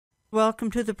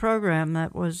Welcome to the program.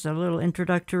 That was a little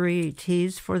introductory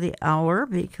tease for the hour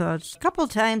because a couple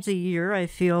times a year I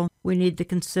feel we need to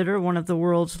consider one of the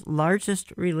world's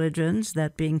largest religions,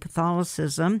 that being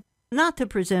Catholicism, not to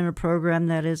present a program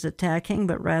that is attacking,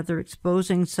 but rather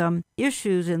exposing some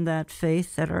issues in that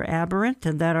faith that are aberrant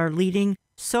and that are leading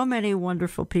so many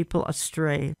wonderful people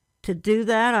astray. To do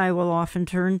that, I will often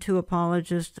turn to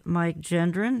apologist Mike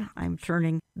Gendron. I'm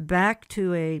turning back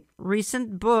to a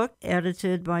recent book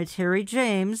edited by Terry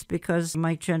James because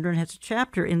Mike Gendron has a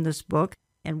chapter in this book,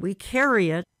 and we carry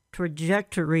it,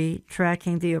 Trajectory,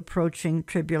 Tracking the Approaching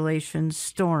Tribulation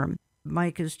Storm.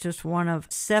 Mike is just one of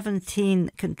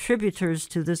 17 contributors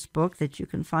to this book that you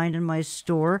can find in my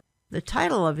store. The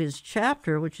title of his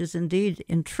chapter, which is indeed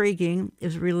intriguing,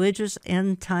 is Religious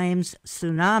End Times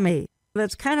Tsunami.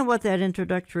 That's kind of what that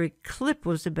introductory clip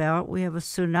was about. We have a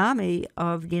tsunami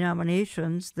of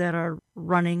denominations that are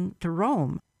running to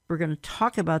Rome. We're going to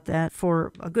talk about that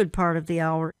for a good part of the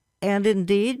hour. And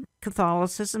indeed,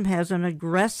 Catholicism has an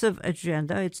aggressive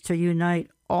agenda. It's to unite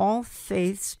all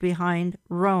faiths behind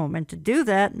Rome. And to do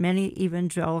that, many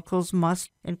evangelicals must,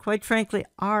 and quite frankly,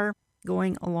 are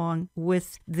going along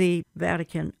with the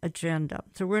Vatican agenda.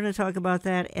 So we're going to talk about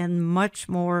that and much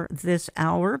more this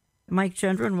hour. Mike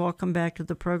Gendron, welcome back to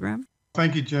the program.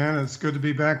 Thank you, Jan. It's good to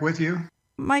be back with you.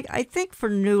 Mike, I think for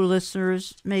new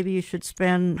listeners, maybe you should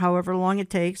spend however long it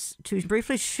takes to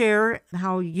briefly share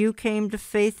how you came to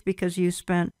faith, because you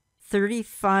spent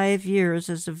 35 years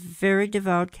as a very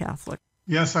devout Catholic.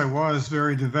 Yes, I was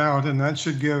very devout, and that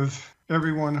should give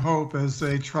everyone hope as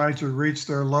they try to reach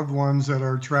their loved ones that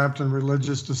are trapped in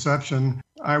religious deception.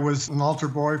 I was an altar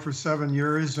boy for 7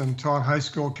 years and taught high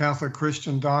school Catholic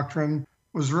Christian doctrine.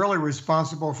 Was really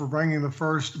responsible for bringing the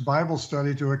first Bible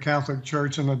study to a Catholic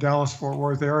church in the Dallas-Fort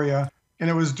Worth area. And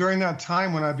it was during that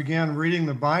time when I began reading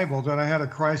the Bible that I had a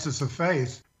crisis of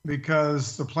faith,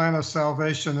 because the plan of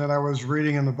salvation that I was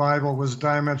reading in the Bible was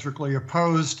diametrically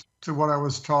opposed to what I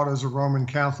was taught as a Roman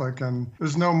Catholic. And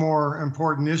there's no more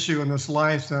important issue in this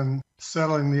life than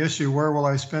settling the issue, where will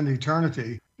I spend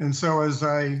eternity? And so as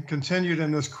I continued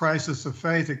in this crisis of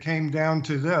faith, it came down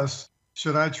to this: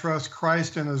 should I trust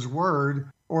Christ and His Word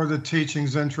or the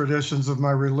teachings and traditions of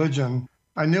my religion?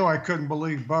 I knew I couldn't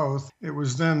believe both. It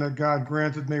was then that God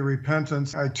granted me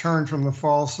repentance. I turned from the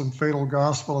false and fatal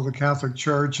gospel of the Catholic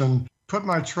Church and put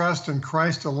my trust in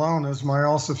Christ alone as my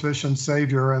all-sufficient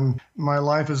Savior, and my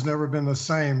life has never been the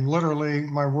same. Literally,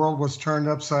 my world was turned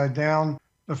upside down.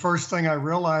 The first thing I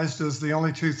realized is the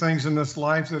only two things in this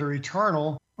life that are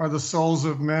eternal are the souls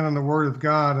of men and the Word of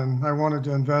God, and I wanted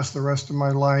to invest the rest of my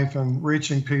life in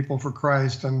reaching people for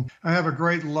Christ. And I have a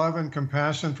great love and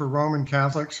compassion for Roman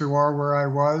Catholics who are where I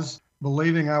was,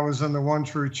 believing I was in the one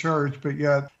true church, but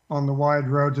yet on the wide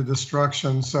road to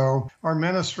destruction. So our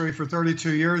ministry for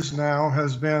 32 years now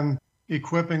has been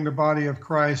equipping the body of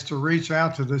Christ to reach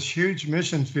out to this huge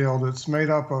mission field that's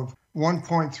made up of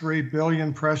 1.3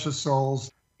 billion precious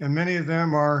souls, and many of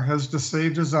them are as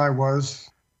deceived as I was.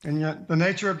 And yet the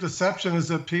nature of deception is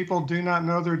that people do not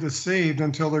know they're deceived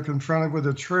until they're confronted with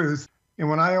the truth. And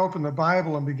when I opened the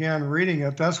Bible and began reading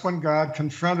it, that's when God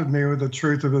confronted me with the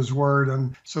truth of His Word.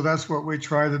 And so that's what we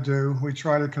try to do. We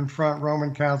try to confront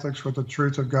Roman Catholics with the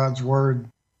truth of God's Word.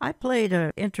 I played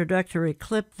an introductory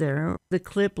clip there. The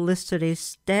clip listed a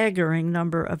staggering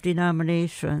number of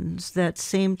denominations that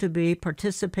seem to be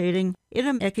participating in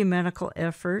an ecumenical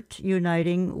effort,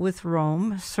 uniting with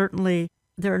Rome. Certainly,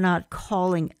 they're not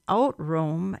calling out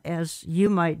Rome as you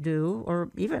might do,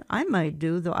 or even I might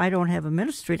do, though I don't have a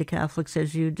ministry to Catholics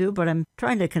as you do, but I'm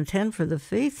trying to contend for the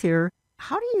faith here.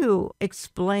 How do you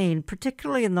explain,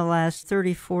 particularly in the last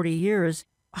 30, 40 years,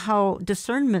 how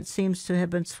discernment seems to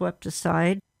have been swept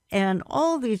aside, and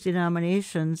all these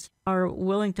denominations are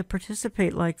willing to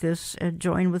participate like this and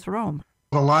join with Rome?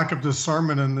 The lack of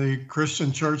discernment in the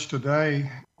Christian church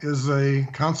today is a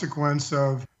consequence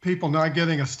of people not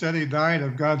getting a steady diet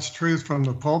of God's truth from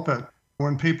the pulpit.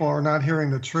 When people are not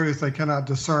hearing the truth, they cannot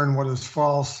discern what is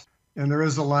false, and there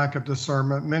is a lack of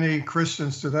discernment. Many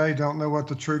Christians today don't know what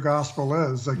the true gospel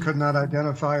is. They could not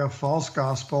identify a false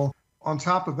gospel. On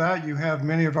top of that, you have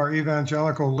many of our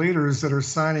evangelical leaders that are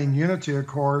signing unity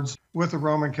accords with the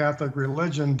Roman Catholic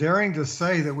religion, daring to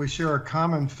say that we share a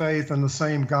common faith in the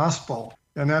same gospel.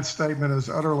 And that statement is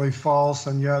utterly false,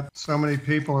 and yet so many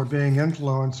people are being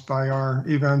influenced by our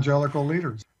evangelical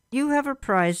leaders. You have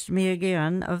apprised me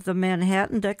again of the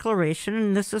Manhattan Declaration,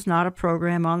 and this is not a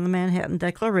program on the Manhattan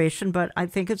Declaration, but I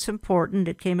think it's important.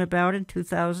 It came about in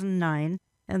 2009,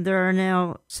 and there are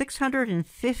now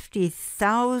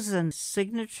 650,000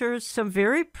 signatures, some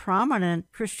very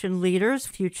prominent Christian leaders.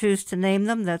 If you choose to name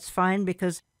them, that's fine,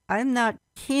 because I'm not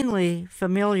keenly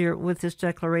familiar with this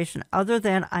declaration, other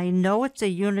than I know it's a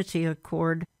unity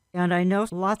accord, and I know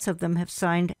lots of them have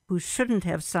signed who shouldn't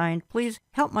have signed. Please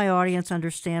help my audience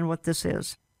understand what this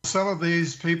is. Some of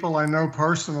these people I know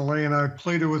personally, and I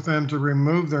pleaded with them to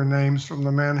remove their names from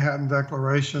the Manhattan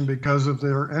Declaration because of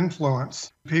their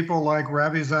influence. People like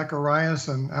Ravi Zacharias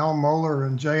and Al Mohler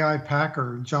and J.I.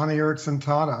 Packer, Johnny Erickson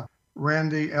Tata,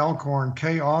 Randy Elkhorn,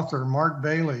 Kay Arthur, Mark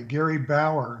Bailey, Gary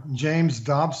Bauer, James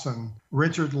Dobson,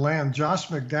 Richard Land, Josh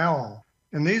McDowell.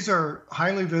 And these are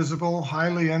highly visible,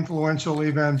 highly influential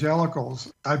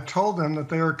evangelicals. I've told them that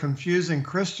they are confusing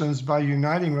Christians by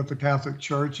uniting with the Catholic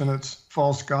Church and its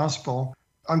false gospel.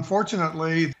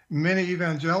 Unfortunately, many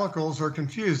evangelicals are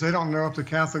confused. They don't know if the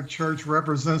Catholic Church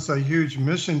represents a huge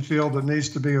mission field that needs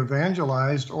to be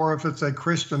evangelized, or if it's a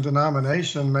Christian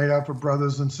denomination made up of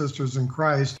brothers and sisters in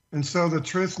Christ. And so the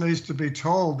truth needs to be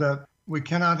told that we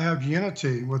cannot have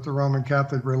unity with the Roman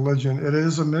Catholic religion. It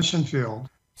is a mission field.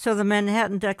 So the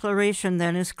Manhattan Declaration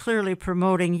then is clearly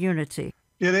promoting unity.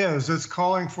 It is. It's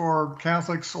calling for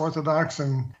Catholics, Orthodox,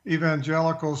 and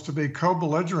evangelicals to be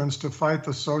co-belligerents to fight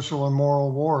the social and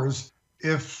moral wars.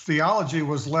 If theology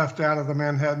was left out of the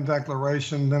Manhattan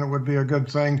Declaration, then it would be a good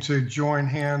thing to join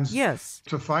hands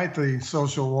to fight the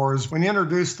social wars. When you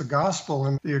introduce the gospel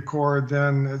in the accord,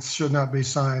 then it should not be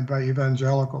signed by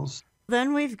evangelicals.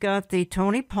 Then we've got the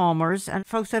Tony Palmers, and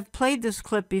folks, I've played this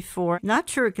clip before. Not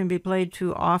sure it can be played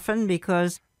too often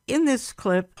because in this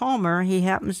clip, Palmer, he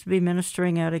happens to be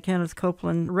ministering at a Kenneth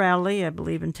Copeland rally, I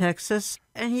believe in Texas,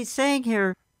 and he's saying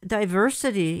here,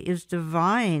 diversity is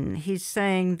divine. He's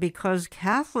saying because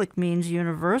Catholic means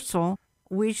universal,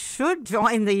 we should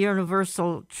join the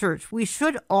universal church. We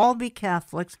should all be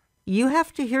Catholics. You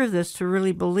have to hear this to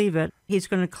really believe it. He's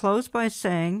going to close by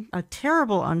saying a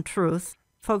terrible untruth.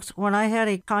 Folks, when I had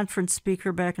a conference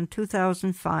speaker back in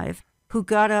 2005 who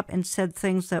got up and said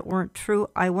things that weren't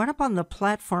true, I went up on the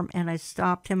platform and I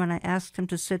stopped him and I asked him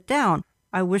to sit down.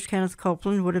 I wish Kenneth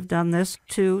Copeland would have done this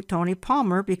to Tony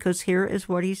Palmer, because here is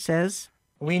what he says.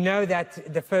 We know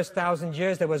that the first 1,000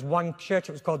 years there was one church,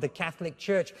 it was called the Catholic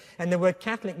Church, and the word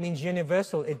Catholic means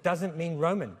universal, it doesn't mean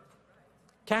Roman.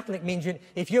 Catholic means,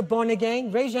 if you're born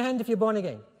again, raise your hand if you're born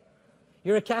again.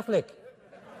 You're a Catholic.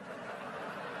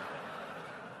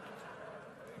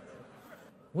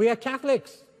 We are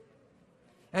Catholics.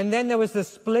 And then there was the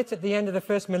split at the end of the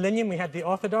first millennium. We had the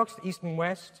Orthodox, East and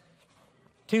West,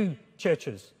 two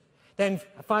churches. Then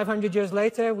 500 years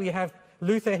later, we have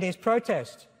Luther and his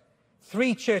protest.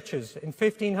 Three churches in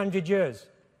 1,500 years.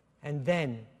 And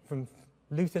then from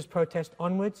Luther's protest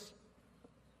onwards,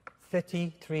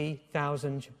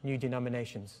 33,000 new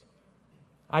denominations.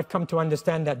 I've come to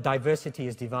understand that diversity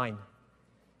is divine.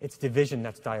 It's division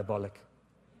that's diabolic.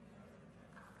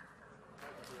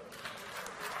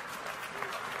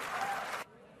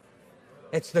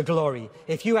 It's the glory.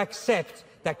 If you accept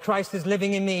that Christ is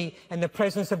living in me and the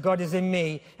presence of God is in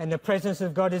me and the presence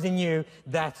of God is in you,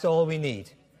 that's all we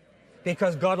need.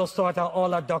 Because God will sort out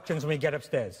all our doctrines when we get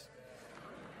upstairs.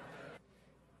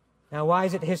 Now, why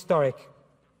is it historic?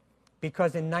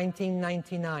 Because in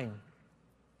 1999,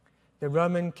 the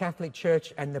Roman Catholic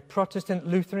Church and the Protestant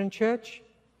Lutheran Church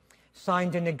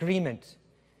signed an agreement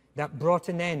that brought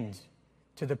an end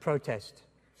to the protest.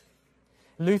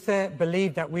 Luther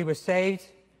believed that we were saved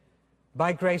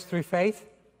by grace through faith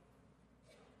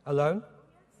alone.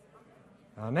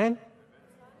 Amen.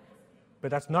 But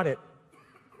that's not it.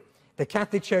 The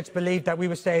Catholic Church believed that we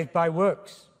were saved by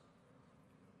works.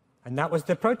 And that was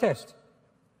the protest.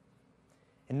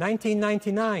 In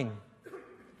 1999,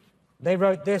 they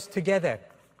wrote this together.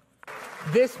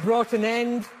 This brought an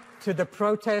end to the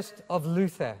protest of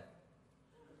Luther.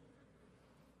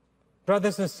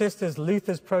 Brothers and sisters,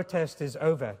 Luther's protest is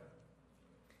over.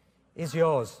 Is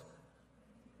yours.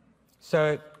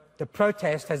 So the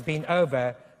protest has been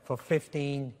over for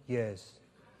 15 years.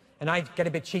 And I get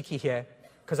a bit cheeky here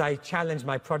because I challenge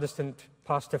my Protestant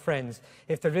pastor friends.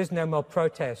 If there is no more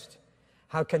protest,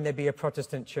 how can there be a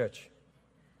Protestant church?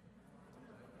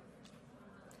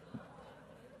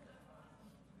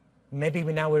 Maybe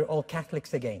we're all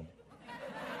Catholics again.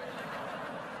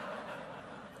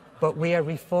 But we are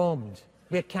Reformed.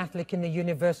 We're Catholic in the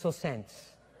universal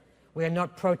sense. We are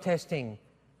not protesting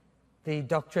the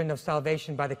doctrine of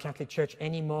salvation by the Catholic Church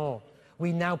anymore.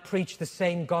 We now preach the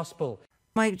same gospel.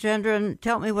 Mike Gendron,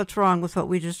 tell me what's wrong with what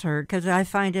we just heard, because I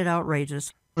find it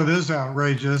outrageous. It is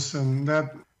outrageous, and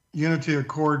that unity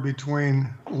accord between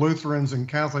Lutherans and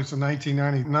Catholics in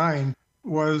 1999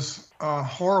 was a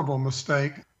horrible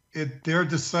mistake. It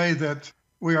dared to say that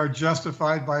we are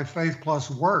justified by faith plus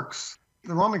works.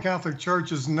 The Roman Catholic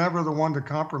Church is never the one to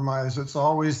compromise. It's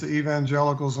always the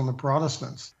evangelicals and the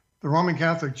Protestants. The Roman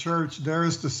Catholic Church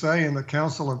dares to say in the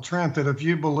Council of Trent that if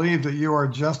you believe that you are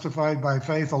justified by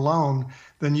faith alone,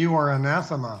 then you are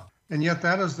anathema. And yet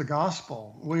that is the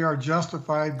gospel. We are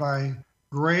justified by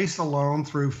grace alone,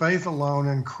 through faith alone,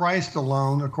 in Christ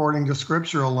alone, according to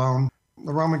Scripture alone.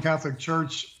 The Roman Catholic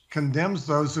Church condemns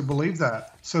those who believe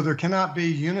that. So there cannot be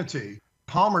unity.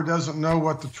 Palmer doesn't know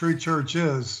what the true church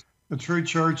is. The true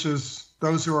church is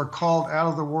those who are called out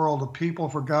of the world, a people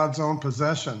for God's own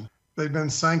possession. They've been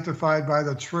sanctified by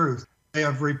the truth. They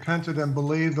have repented and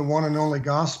believed the one and only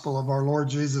gospel of our Lord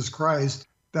Jesus Christ.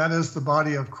 That is the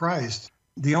body of Christ.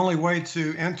 The only way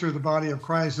to enter the body of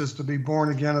Christ is to be born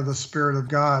again of the Spirit of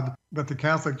God. But the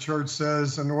Catholic Church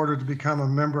says in order to become a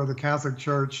member of the Catholic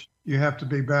Church, you have to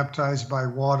be baptized by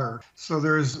water. So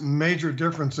there's major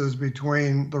differences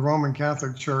between the Roman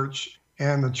Catholic Church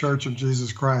and the Church of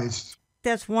Jesus Christ.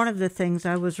 That's one of the things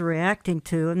I was reacting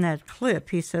to in that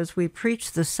clip. He says we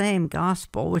preach the same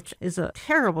gospel, which is a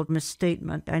terrible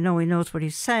misstatement. I know he knows what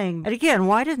he's saying. And again,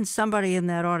 why didn't somebody in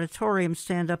that auditorium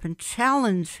stand up and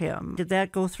challenge him? Did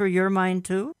that go through your mind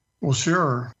too? Well,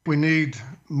 sure. We need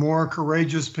more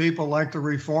courageous people like the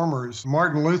reformers.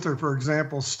 Martin Luther, for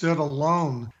example, stood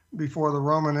alone before the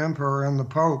Roman Emperor and the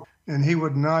Pope, and he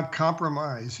would not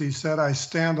compromise. He said, I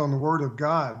stand on the Word of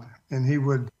God. And he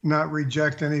would not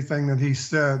reject anything that he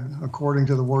said according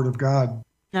to the Word of God.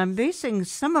 I'm basing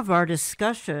some of our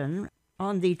discussion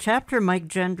on the chapter Mike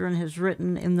Gendron has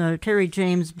written in the Terry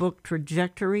James book,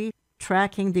 Trajectory,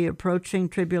 Tracking the Approaching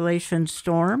Tribulation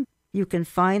Storm. You can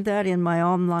find that in my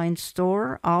online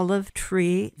store,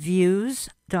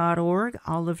 olivetreeviews.org,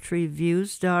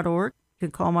 olivetreeviews.org. You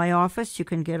can call my office. You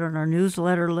can get on our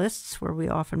newsletter lists where we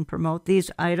often promote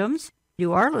these items.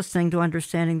 You are listening to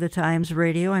Understanding the Times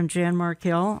Radio. I'm Jan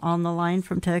Markell. On the line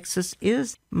from Texas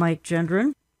is Mike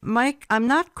Gendron. Mike, I'm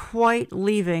not quite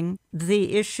leaving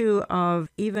the issue of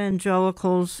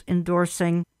evangelicals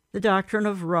endorsing the doctrine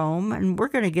of Rome, and we're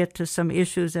going to get to some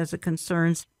issues as it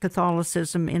concerns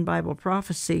Catholicism in Bible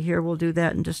prophecy here. We'll do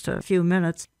that in just a few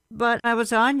minutes. But I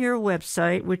was on your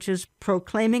website, which is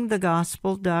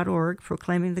proclaimingthegospel.org,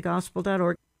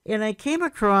 proclaimingthegospel.org. And I came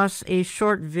across a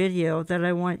short video that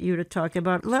I want you to talk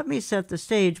about. Let me set the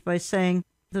stage by saying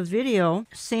the video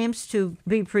seems to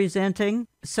be presenting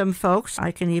some folks, I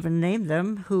can even name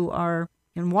them, who are,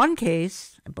 in one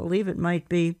case, I believe it might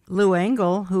be Lou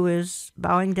Engle, who is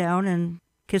bowing down and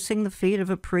kissing the feet of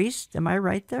a priest. Am I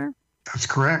right there? That's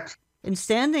correct. And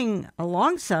standing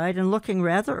alongside and looking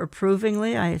rather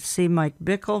approvingly, I see Mike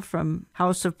Bickle from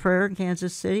House of Prayer in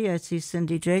Kansas City. I see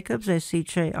Cindy Jacobs. I see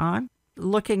Che Ahn.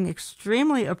 Looking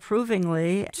extremely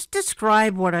approvingly. Just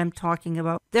describe what I'm talking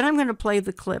about. Then I'm going to play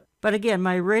the clip. But again,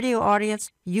 my radio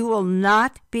audience, you will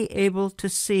not be able to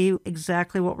see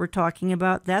exactly what we're talking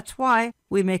about. That's why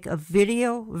we make a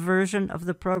video version of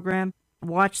the program.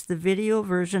 Watch the video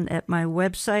version at my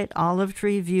website,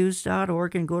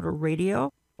 olivetreeviews.org, and go to radio.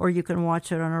 Or you can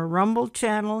watch it on our Rumble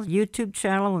channel, YouTube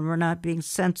channel, when we're not being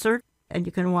censored. And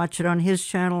you can watch it on his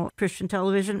channel, Christian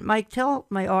Television. Mike, tell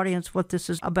my audience what this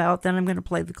is about, then I'm going to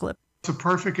play the clip. It's a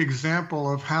perfect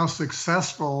example of how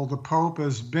successful the Pope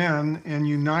has been in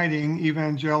uniting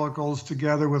evangelicals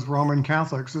together with Roman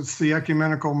Catholics. It's the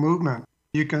ecumenical movement.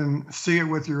 You can see it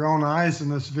with your own eyes in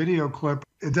this video clip.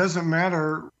 It doesn't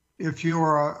matter if you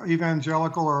are an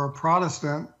evangelical or a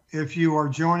Protestant. If you are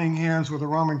joining hands with the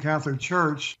Roman Catholic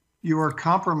Church, you are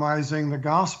compromising the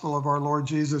gospel of our Lord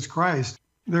Jesus Christ.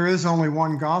 There is only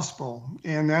one gospel,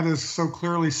 and that is so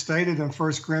clearly stated in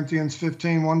 1 Corinthians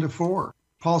 15, 1-4.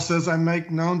 Paul says, I make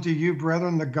known to you,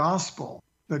 brethren, the gospel,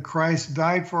 that Christ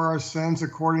died for our sins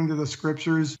according to the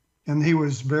Scriptures, and he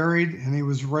was buried, and he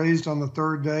was raised on the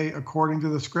third day according to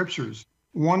the Scriptures.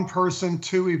 One person,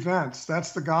 two events.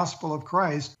 That's the gospel of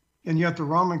Christ, and yet the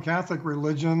Roman Catholic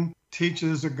religion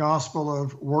teaches a gospel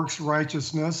of works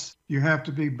righteousness. You have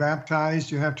to be baptized.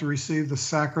 You have to receive the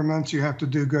sacraments. You have to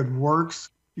do good works.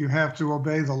 You have to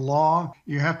obey the law.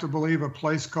 You have to believe a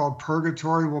place called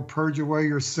purgatory will purge away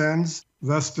your sins,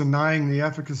 thus denying the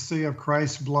efficacy of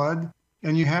Christ's blood.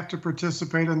 And you have to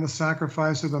participate in the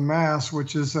sacrifice of the Mass,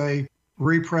 which is a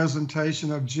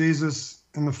representation of Jesus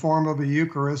in the form of a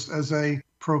Eucharist as a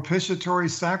propitiatory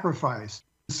sacrifice.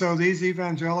 So these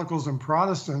evangelicals and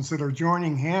Protestants that are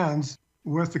joining hands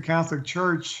with the Catholic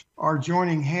Church are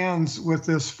joining hands with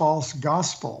this false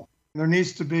gospel. There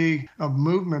needs to be a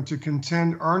movement to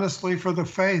contend earnestly for the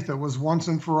faith that was once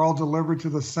and for all delivered to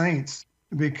the saints,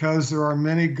 because there are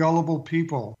many gullible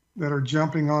people that are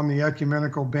jumping on the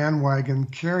ecumenical bandwagon,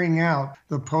 carrying out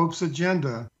the Pope's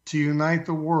agenda to unite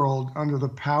the world under the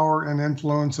power and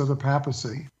influence of the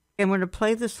papacy. I'm going to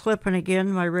play this clip, and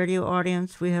again, my radio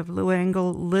audience, we have Lou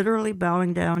Engle literally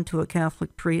bowing down to a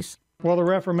Catholic priest. Well, the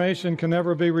Reformation can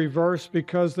never be reversed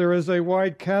because there is a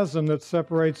wide chasm that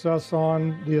separates us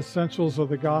on the essentials of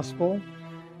the gospel,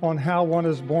 on how one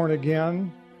is born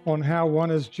again, on how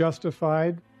one is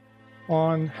justified,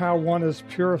 on how one is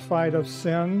purified of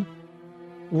sin.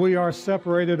 We are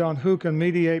separated on who can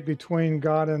mediate between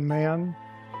God and man,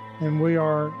 and we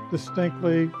are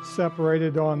distinctly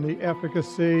separated on the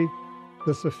efficacy,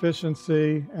 the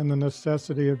sufficiency, and the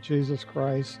necessity of Jesus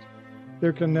Christ.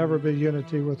 There can never be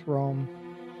unity with Rome.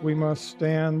 We must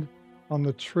stand on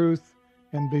the truth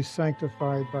and be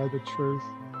sanctified by the truth.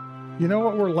 You know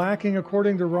what we're lacking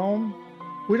according to Rome?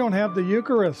 We don't have the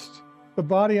Eucharist, the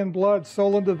body and blood,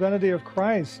 soul and divinity of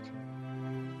Christ.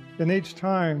 And each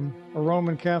time a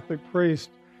Roman Catholic priest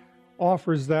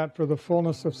offers that for the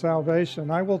fullness of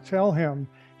salvation, I will tell him,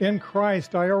 in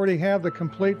Christ I already have the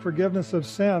complete forgiveness of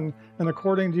sin, and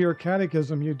according to your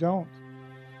catechism, you don't.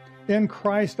 In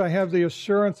Christ I have the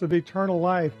assurance of eternal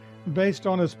life based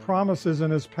on his promises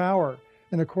and his power,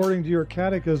 and according to your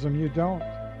catechism, you don't.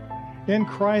 In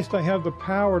Christ I have the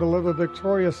power to live a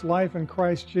victorious life in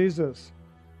Christ Jesus,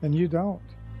 and you don't.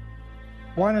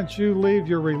 Why don't you leave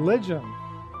your religion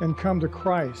and come to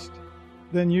Christ?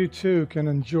 Then you too can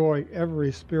enjoy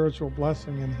every spiritual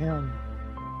blessing in him.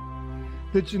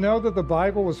 Did you know that the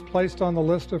Bible was placed on the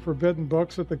list of forbidden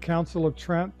books at the Council of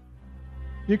Trent?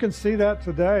 You can see that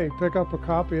today. Pick up a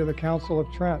copy of the Council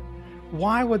of Trent.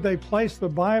 Why would they place the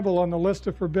Bible on the list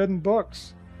of forbidden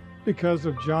books? Because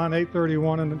of John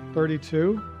 8:31 and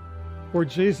 32, where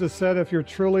Jesus said, if you're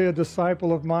truly a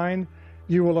disciple of mine,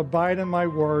 you will abide in my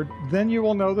word, then you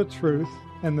will know the truth,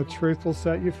 and the truth will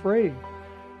set you free.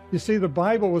 You see, the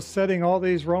Bible was setting all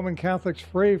these Roman Catholics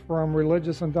free from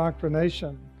religious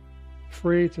indoctrination,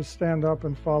 free to stand up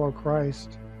and follow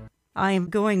Christ. I am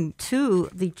going to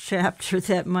the chapter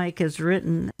that Mike has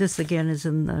written. This again is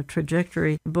in the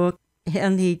Trajectory book,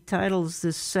 and he titles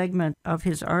this segment of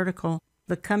his article,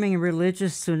 The Coming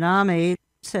Religious Tsunami.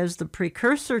 Says the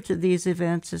precursor to these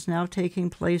events is now taking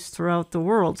place throughout the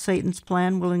world. Satan's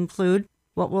plan will include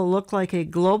what will look like a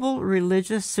global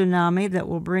religious tsunami that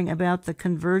will bring about the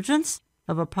convergence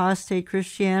of apostate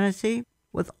Christianity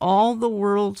with all the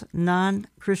world's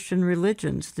non-Christian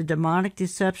religions. The demonic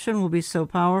deception will be so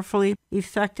powerfully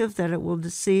effective that it will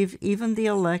deceive even the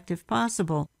elect if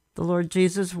possible. The Lord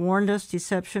Jesus warned us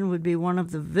deception would be one of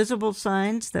the visible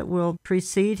signs that will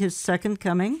precede his second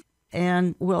coming,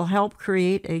 and will help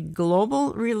create a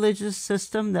global religious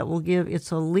system that will give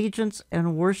its allegiance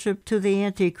and worship to the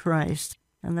Antichrist.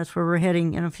 And that's where we're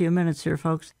heading in a few minutes here,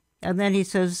 folks. And then he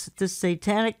says, this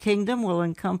satanic kingdom will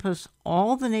encompass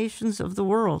all the nations of the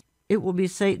world. It will be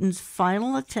Satan's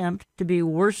final attempt to be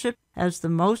worshipped as the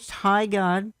Most High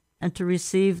God and to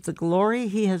receive the glory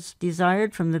he has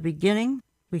desired from the beginning.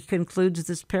 He concludes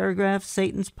this paragraph,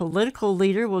 Satan's political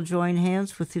leader will join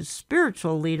hands with his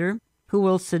spiritual leader, who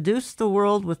will seduce the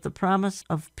world with the promise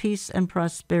of peace and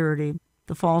prosperity.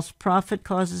 The false prophet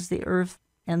causes the earth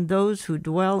and those who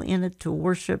dwell in it to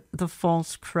worship the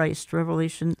false Christ.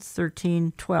 Revelation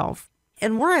 13:12.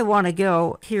 And where I want to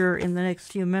go here in the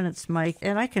next few minutes, Mike,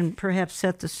 and I can perhaps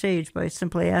set the stage by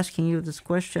simply asking you this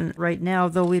question right now,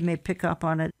 though we may pick up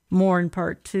on it more in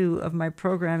part 2 of my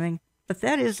programming. But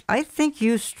that is, I think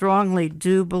you strongly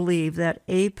do believe that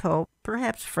a pope,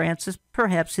 perhaps Francis,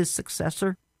 perhaps his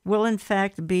successor, will in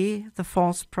fact be the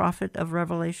false prophet of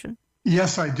Revelation?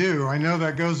 Yes, I do. I know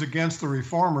that goes against the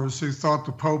reformers who thought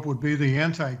the Pope would be the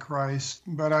Antichrist.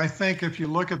 But I think if you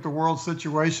look at the world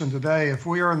situation today, if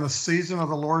we are in the season of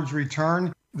the Lord's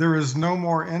return, there is no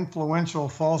more influential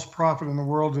false prophet in the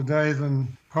world today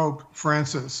than Pope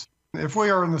Francis. If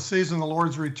we are in the season of the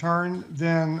Lord's return,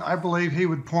 then I believe he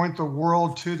would point the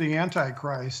world to the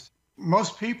Antichrist.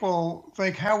 Most people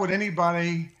think, how would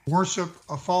anybody worship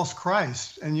a false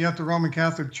Christ? And yet the Roman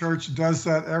Catholic Church does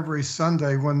that every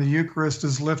Sunday when the Eucharist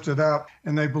is lifted up,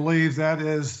 and they believe that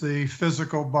is the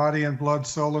physical body and blood,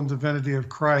 soul, and divinity of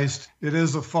Christ. It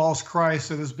is a false Christ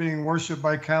that is being worshiped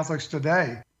by Catholics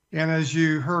today. And as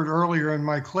you heard earlier in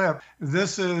my clip,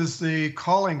 this is the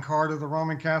calling card of the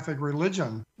Roman Catholic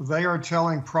religion. They are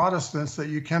telling Protestants that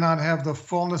you cannot have the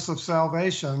fullness of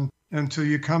salvation until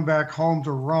you come back home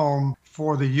to Rome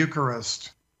for the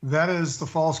Eucharist. That is the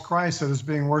false Christ that is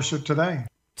being worshipped today.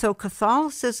 So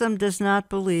Catholicism does not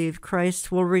believe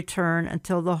Christ will return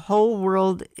until the whole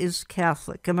world is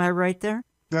Catholic. Am I right there?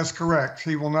 That's correct.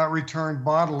 He will not return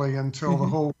bodily until the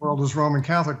whole world is Roman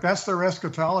Catholic. That's their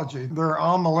eschatology. They're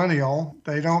amillennial.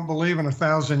 They don't believe in a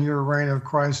 1,000-year reign of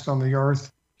Christ on the earth.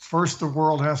 First, the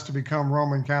world has to become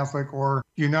Roman Catholic or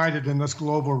united in this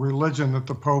global religion that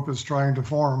the Pope is trying to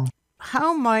form.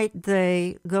 How might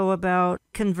they go about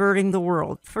converting the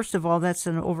world? First of all, that's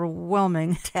an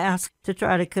overwhelming task to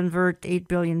try to convert 8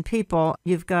 billion people.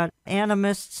 You've got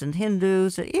animists and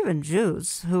Hindus and even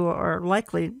Jews who are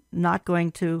likely not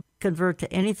going to convert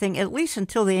to anything, at least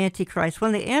until the Antichrist.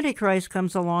 When the Antichrist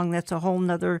comes along, that's a whole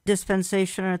nother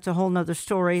dispensation and it's a whole nother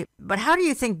story. But how do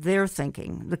you think they're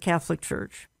thinking, the Catholic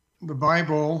Church? The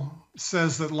Bible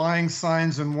says that lying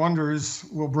signs and wonders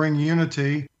will bring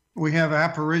unity. We have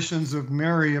apparitions of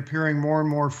Mary appearing more and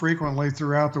more frequently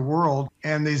throughout the world.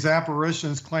 And these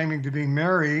apparitions claiming to be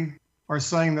Mary are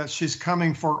saying that she's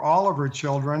coming for all of her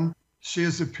children. She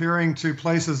is appearing to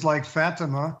places like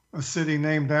Fatima, a city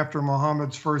named after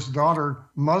Muhammad's first daughter.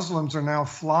 Muslims are now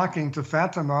flocking to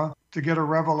Fatima to get a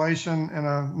revelation and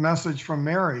a message from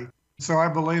Mary. So I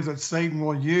believe that Satan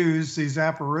will use these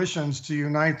apparitions to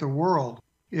unite the world.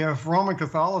 If Roman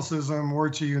Catholicism were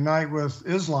to unite with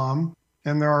Islam,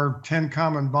 and there are 10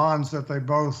 common bonds that they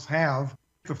both have,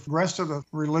 the rest of the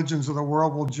religions of the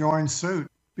world will join suit.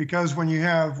 Because when you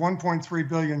have 1.3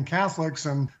 billion Catholics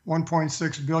and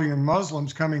 1.6 billion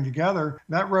Muslims coming together,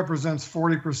 that represents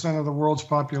 40% of the world's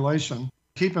population.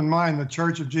 Keep in mind, the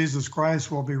Church of Jesus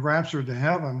Christ will be raptured to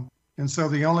heaven. And so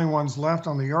the only ones left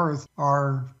on the earth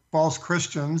are false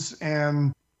Christians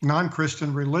and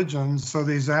non-Christian religions. So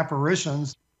these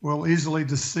apparitions will easily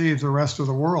deceive the rest of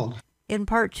the world. In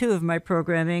part 2 of my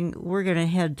programming, we're going to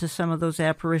head to some of those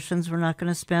apparitions. We're not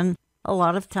going to spend a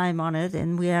lot of time on it,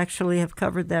 and we actually have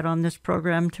covered that on this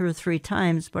program 2 or 3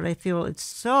 times, but I feel it's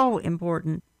so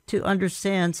important to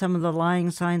understand some of the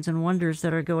lying signs and wonders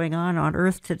that are going on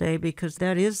earth today, because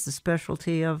that is the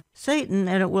specialty of Satan,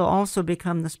 and it will also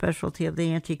become the specialty of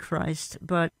the Antichrist.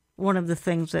 But one of the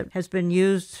things that has been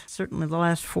used, certainly the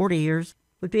last 40 years,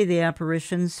 would be the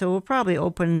apparitions. So we'll probably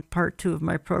open part 2 of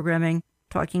my programming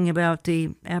talking about the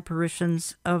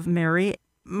apparitions of Mary.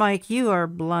 Mike, you are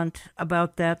blunt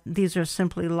about that. These are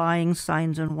simply lying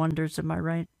signs and wonders, am I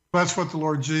right? That's what the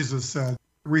Lord Jesus said.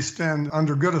 We stand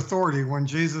under good authority. When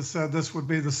Jesus said this would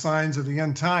be the signs of the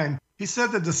end time, he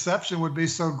said the deception would be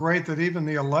so great that even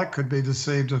the elect could be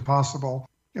deceived if possible.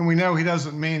 And we know he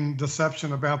doesn't mean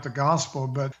deception about the gospel,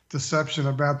 but deception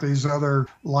about these other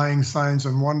lying signs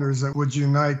and wonders that would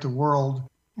unite the world.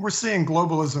 We're seeing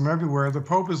globalism everywhere. The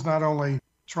Pope is not only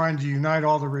trying to unite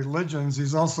all the religions,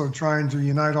 he's also trying to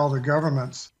unite all the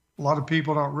governments. A lot of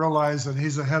people don't realize that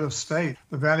he's a head of state.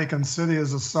 The Vatican City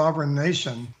is a sovereign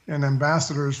nation, and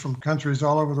ambassadors from countries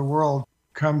all over the world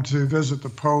come to visit the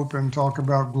Pope and talk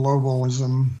about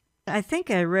globalism. I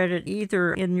think I read it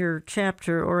either in your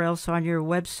chapter or else on your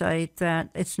website that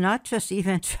it's not just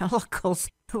evangelicals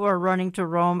who are running to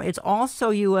Rome, it's also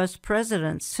U.S.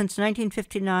 presidents. Since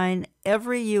 1959,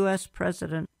 every U.S.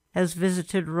 president has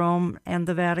visited Rome and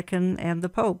the Vatican and the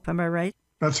Pope. Am I right?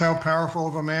 That's how powerful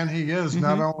of a man he is,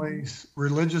 not only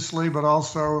religiously, but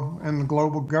also in the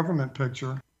global government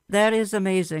picture. That is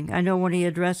amazing. I know when he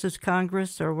addresses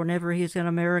Congress or whenever he's in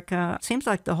America, it seems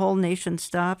like the whole nation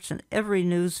stops and every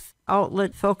news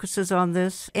outlet focuses on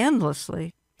this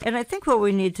endlessly. And I think what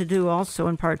we need to do also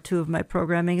in part 2 of my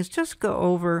programming is just go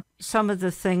over some of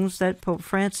the things that Pope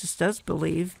Francis does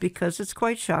believe, because it's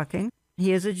quite shocking.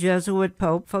 He is a Jesuit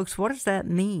Pope. Folks, what does that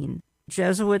mean?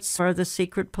 Jesuits are the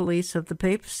secret police of the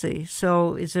papacy.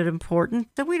 So is it important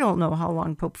that we don't know how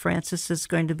long Pope Francis is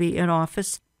going to be in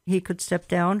office? He could step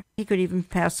down. He could even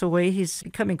pass away. He's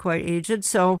becoming quite aged.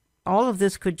 So all of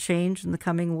this could change in the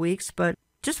coming weeks. But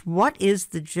just what is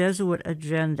the Jesuit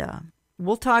agenda?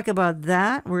 We'll talk about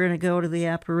that. We're going to go to the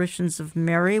apparitions of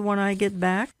Mary when I get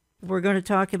back. We're going to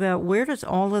talk about where does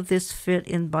all of this fit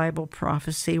in Bible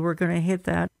prophecy. We're going to hit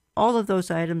that. All of those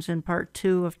items in part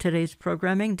 2 of today's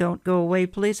programming. Don't go away,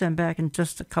 please. I'm back in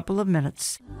just a couple of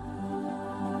minutes.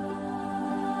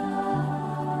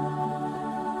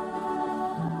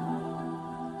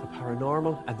 The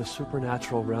paranormal and the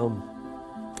supernatural realm.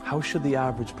 How should the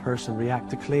average person react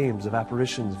to claims of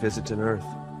apparitions visiting Earth?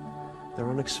 They're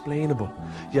unexplainable,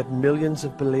 yet millions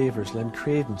of believers lend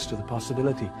credence to the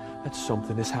possibility that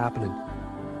something is happening.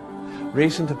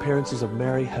 Recent appearances of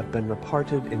Mary have been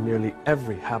reported in nearly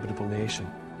every habitable nation.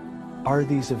 Are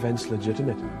these events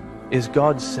legitimate? Is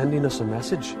God sending us a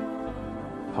message?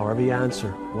 However you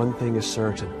answer, one thing is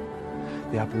certain.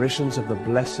 The apparitions of the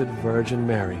Blessed Virgin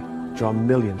Mary draw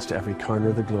millions to every corner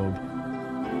of the globe.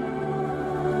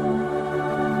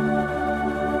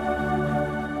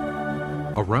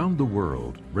 Around the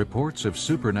world, reports of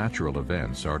supernatural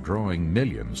events are drawing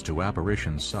millions to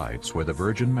apparition sites where the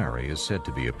Virgin Mary is said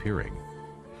to be appearing.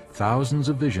 thousands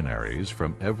of visionaries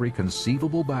from every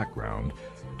conceivable background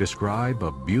describe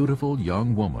a beautiful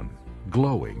young woman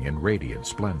glowing in radiant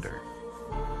splendor.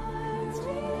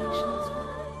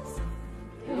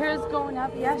 Her hair is going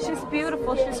up. Yeah, she's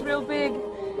beautiful. She's real big.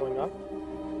 Going up?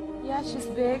 Yeah, she's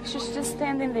big. She's just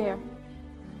standing there.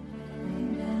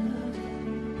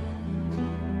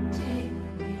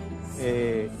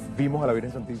 Vimos a la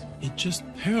Virgen Santísima. It just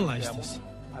paralyzed us.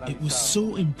 It was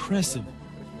so impressive.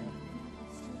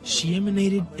 She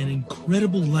emanated an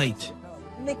incredible light.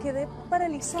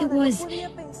 It was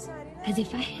as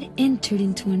if I had entered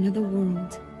into another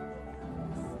world.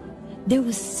 There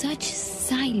was such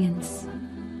silence.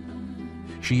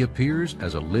 She appears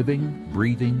as a living,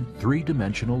 breathing,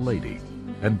 three-dimensional lady,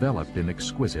 enveloped in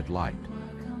exquisite light.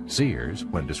 Seers,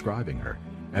 when describing her,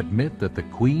 admit that the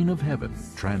Queen of Heaven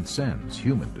transcends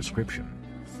human description.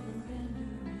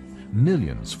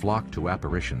 Millions flock to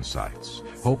apparition sites,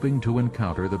 hoping to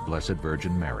encounter the Blessed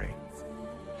Virgin Mary.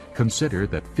 Consider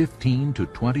that 15 to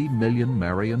 20 million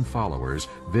Marian followers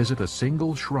visit a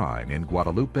single shrine in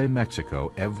Guadalupe,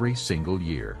 Mexico every single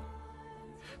year.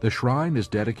 The shrine is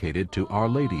dedicated to Our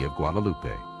Lady of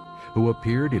Guadalupe, who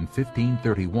appeared in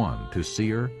 1531 to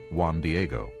seer Juan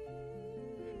Diego.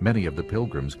 Many of the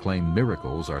pilgrims claim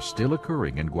miracles are still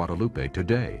occurring in Guadalupe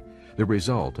today, the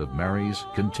result of Mary's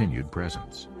continued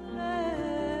presence.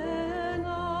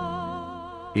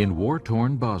 In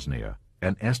war-torn Bosnia,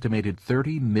 an estimated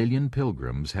 30 million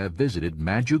pilgrims have visited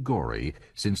Medjugorje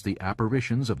since the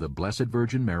apparitions of the Blessed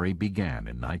Virgin Mary began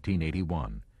in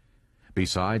 1981.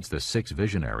 Besides the 6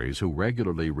 visionaries who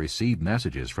regularly receive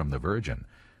messages from the Virgin,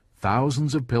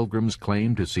 thousands of pilgrims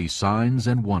claim to see signs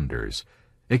and wonders,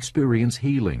 experience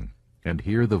healing, and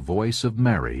hear the voice of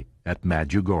Mary at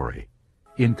Medjugorje.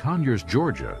 In Conyers,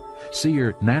 Georgia,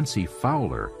 seer Nancy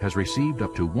Fowler has received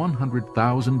up to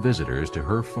 100,000 visitors to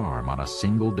her farm on a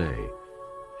single day.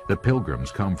 The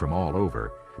pilgrims come from all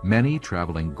over, many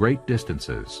traveling great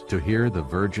distances to hear the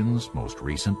Virgin's most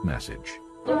recent message.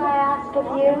 Do I ask of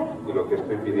you? Y lo que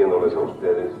estoy pidiéndoles a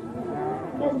ustedes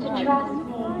Is to trust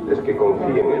me. es que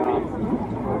confíen en mí.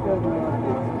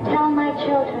 Tell my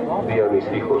children Di a mis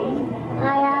hijos.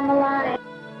 I am alive.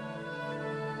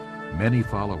 Many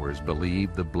followers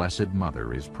believe the Blessed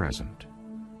Mother is present.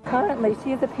 Currently,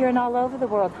 she is appearing all over the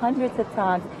world, hundreds of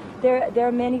times. There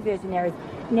are many visionaries.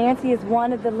 Nancy is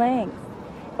one of the links.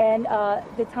 And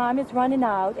the time is running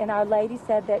out, and Our Lady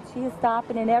said that she is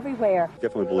stopping in everywhere.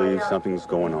 Definitely believe something's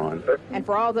going on. And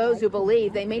for all those who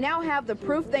believe, they may now have the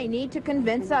proof they need to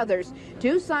convince others.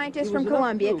 2 scientists from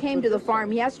Colombia came to the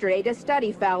farm yesterday to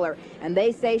study Fowler, and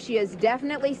they say she is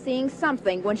definitely seeing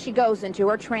something when she goes into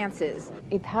her trances.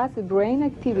 It has a brain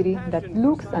activity that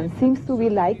looks and seems to be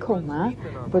like coma,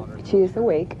 but she is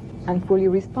awake and fully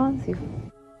responsive.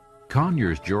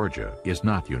 Conyers, Georgia is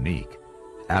not unique.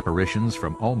 Apparitions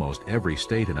from almost every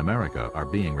state in America are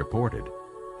being reported.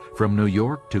 From New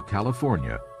York to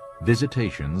California,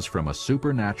 visitations from a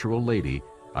supernatural lady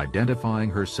identifying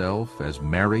herself as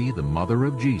Mary, the Mother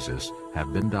of Jesus,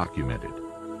 have been documented.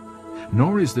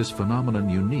 Nor is this phenomenon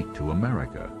unique to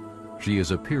America. She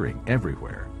is appearing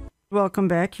everywhere. Welcome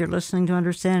back. You're listening to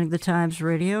Understanding the Times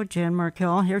Radio. Jan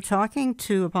Markell here talking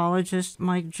to apologist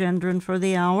Mike Gendron for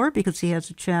the hour because he has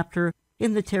a chapter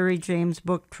in the Terry James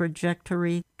book,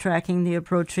 Trajectory, Tracking the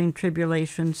Approaching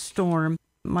Tribulation Storm.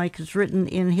 Mike has written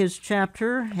in his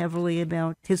chapter heavily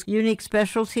about his unique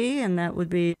specialty, and that would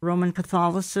be Roman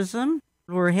Catholicism.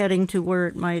 We're heading to where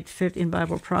it might fit in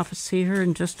Bible prophecy here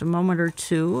in just a moment or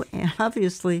two. And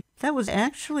obviously, that was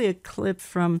actually a clip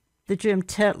from the Jim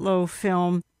Tetlow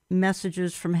film,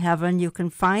 Messages from Heaven. You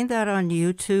can find that on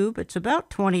YouTube. It's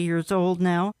about 20 years old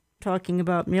now, talking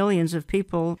about millions of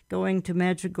people going to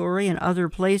Medjugorje and other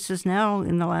places now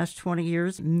in the last 20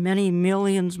 years, many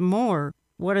millions more.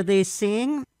 What are they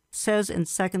seeing? It says in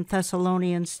 2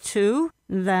 Thessalonians 2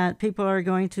 that people are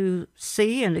going to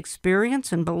see and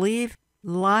experience and believe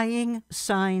lying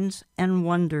signs and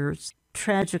wonders.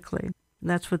 Tragically,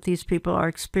 that's what these people are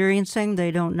experiencing.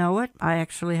 They don't know it. I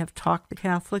actually have talked to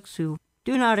Catholics who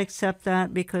do not accept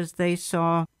that because they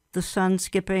saw the sun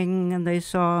skipping, and they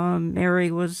saw Mary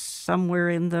was somewhere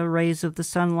in the rays of the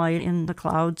sunlight in the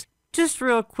clouds. Just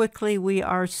real quickly, we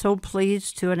are so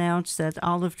pleased to announce that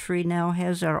Olive Tree now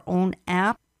has our own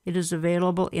app. It is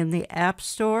available in the App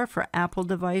Store for Apple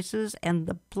devices and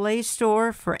the Play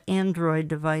Store for Android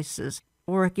devices.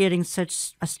 We're getting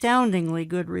such astoundingly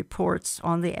good reports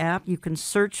on the app. You can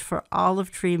search for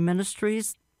Olive Tree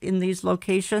Ministries in these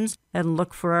locations and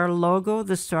look for our logo,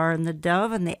 the star and the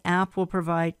dove, and the app will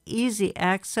provide easy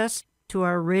access to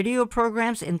our radio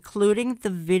programs, including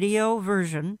the video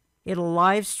version. It'll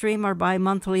live stream our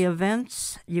bi-monthly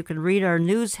events. You can read our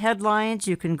news headlines.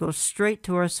 You can go straight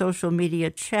to our social media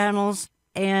channels.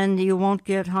 And you won't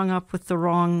get hung up with the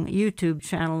wrong YouTube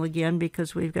channel again,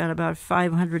 because we've got about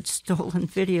 500 stolen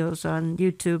videos on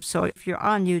YouTube. So if you're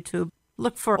on YouTube,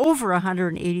 look for over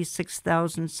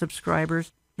 186,000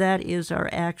 subscribers. That is our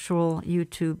actual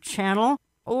YouTube channel,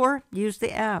 or use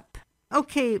the app.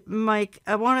 Okay, Mike,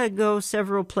 I want to go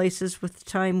several places with the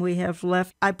time we have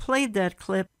left. I played that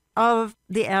clip of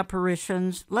the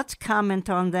apparitions. Let's comment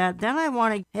on that. Then I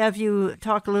want to have you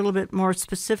talk a little bit more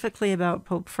specifically about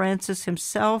Pope Francis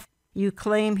himself. You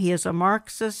claim he is a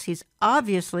Marxist. He's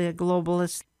obviously a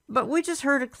globalist. But we just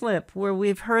heard a clip where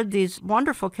we've heard these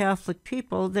wonderful Catholic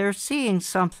people. They're seeing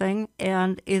something,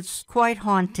 and it's quite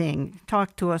haunting.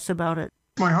 Talk to us about it.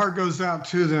 My heart goes out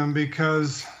to them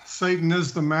because Satan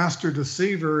is the master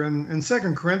deceiver. And in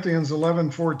 2 Corinthians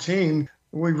 11:14,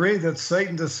 we read that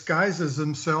Satan disguises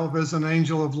himself as an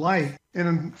angel of light. And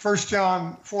in 1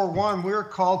 John 4:1, we're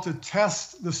called to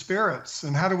test the spirits.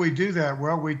 And how do we do that?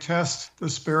 Well, we test the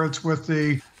spirits with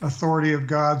the authority of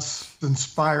God's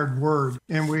inspired word.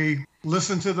 And we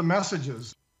listen to the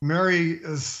messages. Mary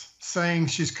is saying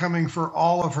she's coming for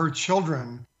all of her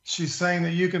children. She's saying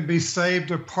that you can be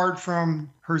saved apart from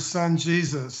her son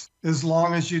Jesus as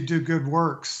long as you do good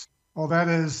works. Well, that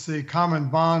is the common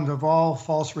bond of all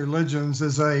false religions,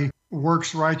 is a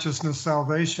works righteousness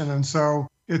salvation. And so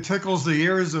it tickles the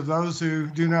ears of those who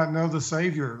do not know the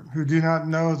Savior, who do not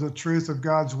know the truth of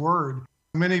God's word.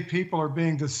 Many people are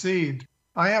being deceived.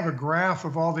 I have a graph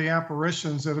of all the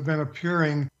apparitions that have been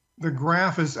appearing. The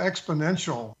graph is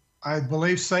exponential. I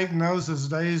believe Satan knows his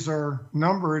days are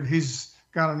numbered. He's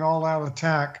got an all-out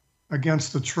attack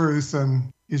against the truth,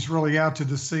 and he's really out to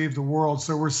deceive the world.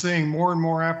 So we're seeing more and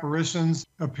more apparitions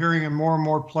appearing in more and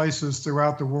more places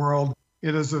throughout the world.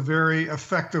 It is a very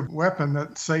effective weapon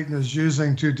that Satan is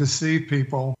using to deceive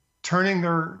people, turning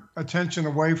their attention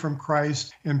away from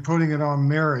Christ and putting it on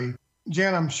Mary.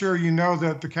 Jan, I'm sure you know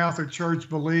that the Catholic Church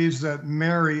believes that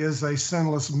Mary is a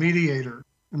sinless mediator.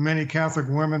 And many Catholic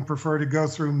women prefer to go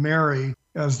through Mary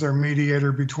as their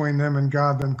mediator between them and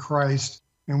God than Christ.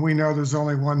 And we know there's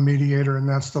only one mediator, and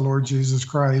that's the Lord Jesus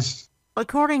Christ.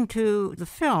 According to the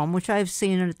film, which I've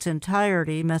seen in its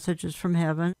entirety, Messages from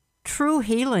Heaven, true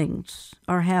healings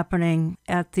are happening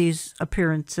at these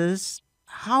appearances.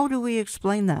 How do we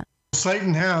explain that?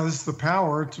 Satan has the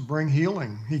power to bring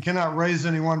healing. He cannot raise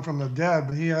anyone from the dead,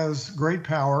 but he has great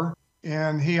power,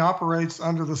 and he operates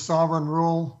under the sovereign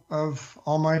rule of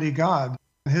Almighty God.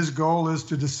 His goal is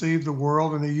to deceive the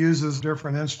world, and he uses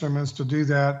different instruments to do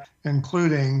that,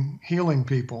 including healing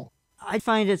people. I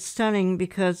find it stunning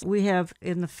because we have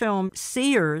in the film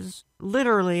seers,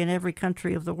 literally in every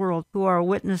country of the world, who are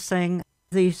witnessing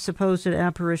the supposed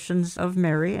apparitions of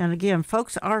Mary. And again,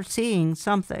 folks are seeing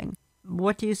something.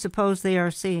 What do you suppose they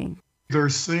are seeing? They're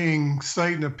seeing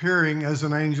Satan appearing as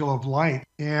an angel of light.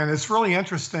 And it's really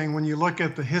interesting when you look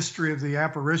at the history of the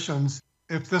apparitions.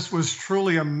 If this was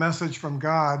truly a message from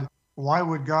God, why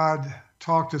would God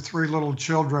talk to 3 little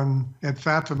children at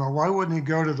Fatima? Why wouldn't he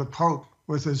go to the Pope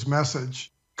with his message?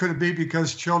 Could it be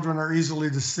because children are easily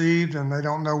deceived and they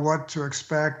don't know what to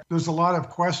expect? There's a lot of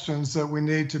questions that we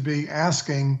need to be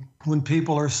asking when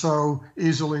people are so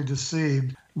easily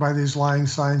deceived by these lying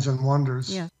signs and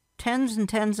wonders. Yeah. Tens and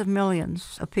tens of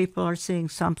millions of people are seeing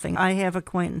something. I have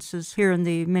acquaintances here in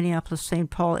the Minneapolis-St.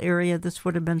 Paul area. This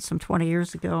would have been some 20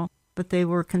 years ago. But they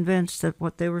were convinced that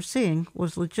what they were seeing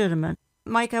was legitimate.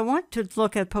 Mike, I want to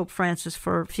look at Pope Francis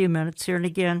for a few minutes here. And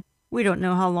again, we don't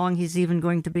know how long he's even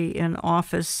going to be in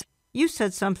office. You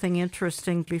said something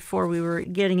interesting before we were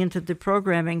getting into the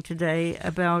programming today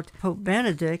about Pope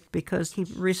Benedict, because he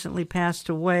recently passed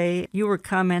away. You were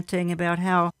commenting about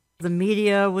how the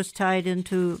media was tied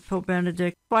into Pope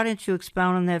Benedict. Why don't you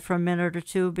expound on that for a minute or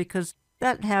two? Because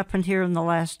that happened here in the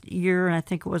last year, and I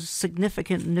think it was a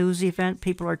significant news event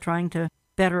people are trying to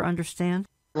better understand.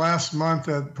 Last month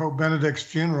at Pope Benedict's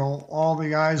funeral, all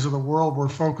the eyes of the world were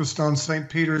focused on St.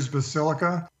 Peter's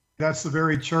Basilica. That's the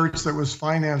very church that was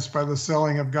financed by the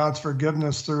selling of God's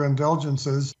forgiveness through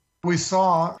indulgences. We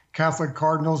saw Catholic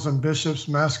cardinals and bishops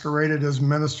masqueraded as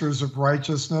ministers of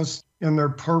righteousness in their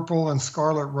purple and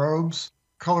scarlet robes.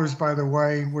 Colors, by the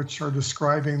way, which are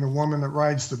describing the woman that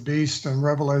rides the beast in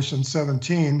Revelation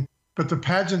 17. But the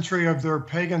pageantry of their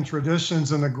pagan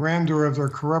traditions and the grandeur of their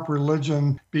corrupt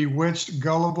religion bewitched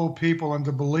gullible people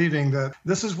into believing that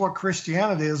this is what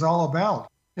Christianity is all about.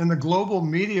 And the global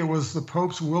media was the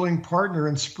Pope's willing partner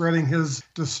in spreading his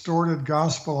distorted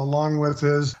gospel along with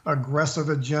his aggressive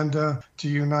agenda to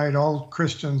unite all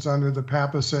Christians under the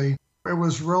papacy. It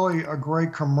was really a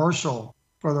great commercial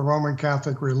for the Roman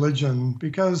Catholic religion,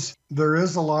 because there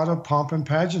is a lot of pomp and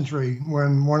pageantry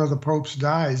when one of the popes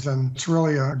dies, and it's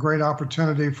really a great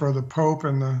opportunity for the Pope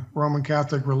and the Roman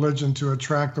Catholic religion to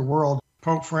attract the world.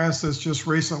 Pope Francis just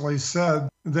recently said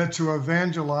that to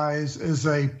evangelize is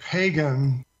a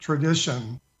pagan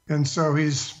tradition, and so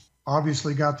he's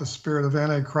obviously got the spirit of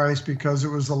Antichrist, because it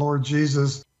was the Lord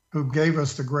Jesus who gave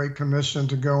us the Great Commission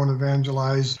to go and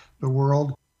evangelize the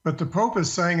world. But the Pope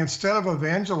is saying instead of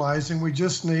evangelizing, we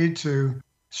just need to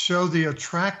show the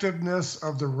attractiveness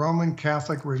of the Roman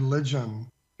Catholic religion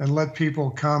and let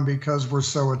people come because we're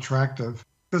so attractive.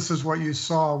 This is what you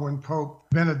saw when Pope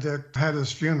Benedict had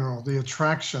his funeral, the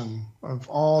attraction of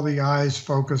all the eyes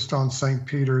focused on St.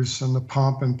 Peter's and the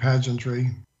pomp and pageantry.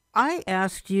 I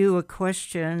asked you a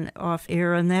question off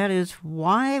air, and that is,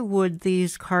 why would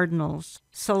these cardinals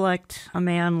select a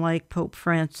man like Pope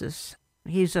Francis?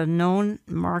 He's a known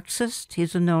Marxist.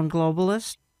 He's a known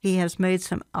globalist. He has made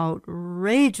some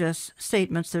outrageous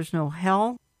statements. There's no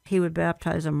hell. He would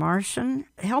baptize a Martian.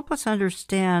 Help us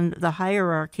understand the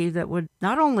hierarchy that would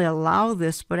not only allow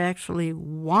this, but actually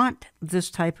want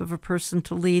this type of a person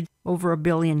to lead over 1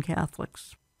 billion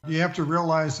Catholics. You have to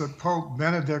realize that Pope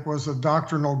Benedict was a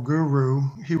doctrinal guru.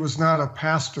 He was not a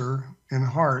pastor in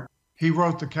heart. He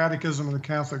wrote the Catechism of the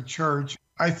Catholic Church.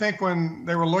 I think when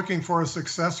they were looking for a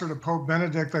successor to Pope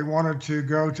Benedict, they wanted to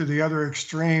go to the other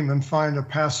extreme and find a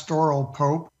pastoral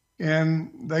pope.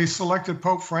 And they selected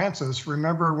Pope Francis.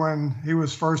 Remember when he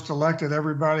was first elected,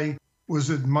 everybody was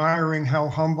admiring how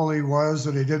humble he was,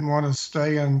 that he didn't want to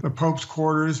stay in the Pope's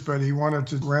quarters, but he wanted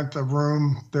to rent a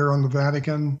room there in the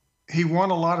Vatican. He won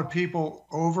a lot of people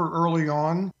over early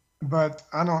on, but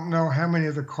I don't know how many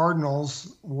of the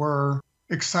cardinals were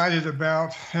excited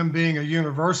about him being a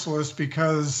universalist,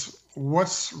 because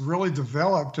what's really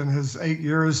developed in his 8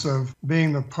 years of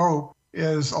being the Pope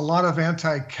is a lot of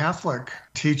anti-Catholic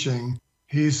teaching.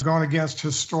 He's gone against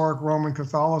historic Roman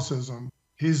Catholicism.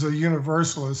 He's a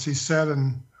universalist. He said,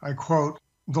 and I quote,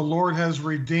 "The Lord has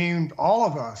redeemed all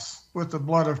of us with the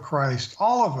blood of Christ,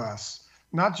 all of us.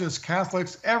 Not just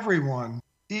Catholics, everyone,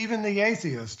 even the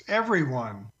atheist,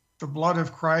 everyone. The blood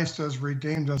of Christ has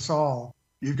redeemed us all."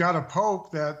 You've got a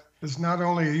pope that is not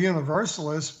only a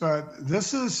universalist, but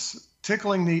this is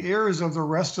tickling the ears of the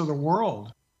rest of the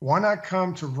world. Why not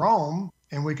come to Rome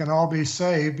and we can all be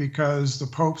saved, because the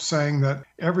Pope's saying that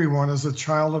everyone is a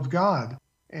child of God.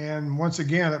 And once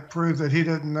again, it proved that he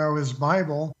didn't know his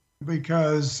Bible,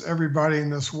 because everybody in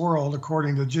this world,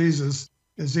 according to Jesus,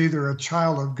 is either a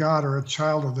child of God or a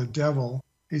child of the devil.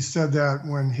 He said that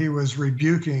when he was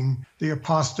rebuking the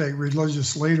apostate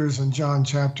religious leaders in John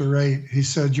chapter 8. He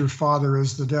said, "Your father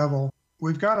is the devil."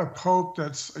 We've got a pope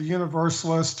that's a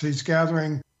universalist. He's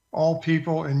gathering all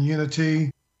people in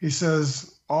unity. He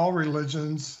says all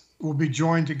religions will be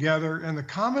joined together, and the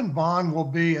common bond will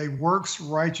be a works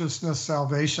righteousness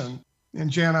salvation. And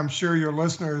Jan, I'm sure your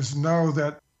listeners know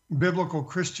that biblical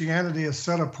Christianity is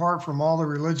set apart from all the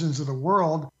religions of the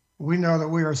world. We know that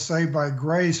we are saved by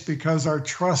grace because our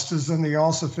trust is in the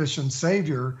all-sufficient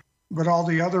Savior, but all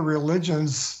the other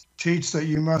religions teach that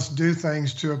you must do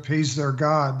things to appease their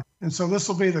God. And so this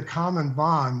will be the common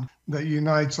bond that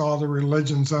unites all the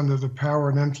religions under the power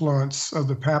and influence of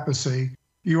the papacy.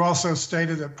 You also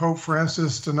stated that Pope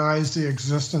Francis denies the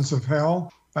existence of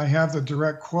hell. I have the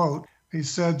direct quote. He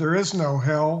said, "There is no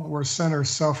hell where sinners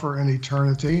suffer in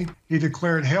eternity." He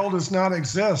declared, "Hell does not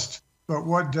exist, but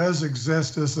what does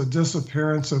exist is the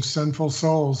disappearance of sinful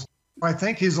souls." I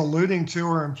think he's alluding to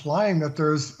or implying that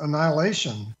there's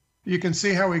annihilation. You can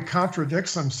see how he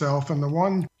contradicts himself. In the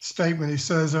one statement, he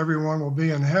says everyone will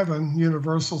be in heaven,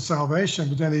 universal salvation,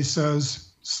 but then he says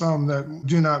some that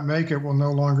do not make it will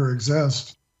no longer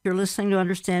exist. You're listening to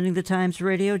Understanding the Times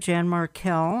Radio. Jan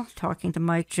Markell talking to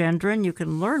Mike Gendron. You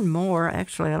can learn more,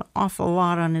 actually an awful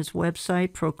lot, on his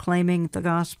website,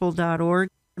 proclaimingthegospel.org.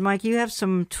 Mike, you have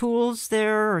some tools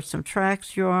there or some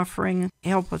tracks you're offering.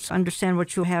 Help us understand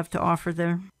what you have to offer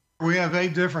there. We have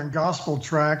 8 different gospel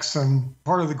tracts, and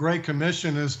part of the Great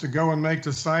Commission is to go and make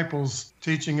disciples,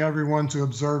 teaching everyone to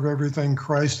observe everything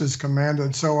Christ has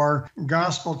commanded. So our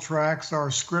gospel tracts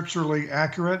are scripturally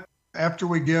accurate. After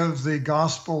we give the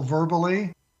gospel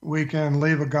verbally, we can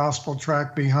leave a gospel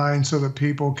tract behind so that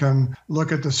people can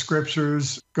look at the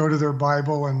scriptures, go to their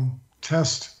Bible, and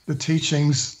test the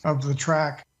teachings of the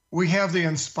tract. We have the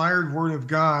inspired word of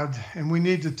God, and we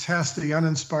need to test the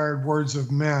uninspired words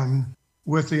of men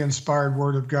with the inspired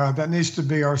word of God. That needs to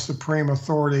be our supreme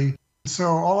authority. So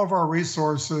all of our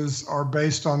resources are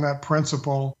based on that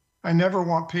principle. I never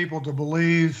want people to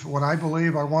believe what I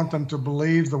believe. I want them to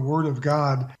believe the Word of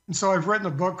God. And so I've written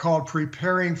a book called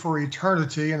Preparing for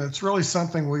Eternity, and it's really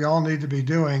something we all need to be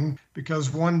doing,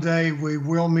 because one day we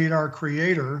will meet our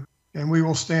Creator and we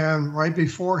will stand right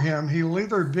before Him. He will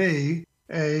either be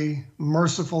a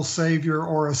merciful Savior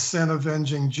or a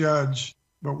sin-avenging judge,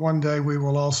 but one day we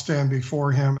will all stand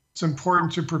before Him. It's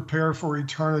important to prepare for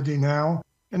eternity now.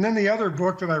 And then the other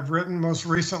book that I've written most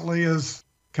recently is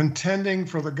Contending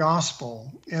for the Gospel.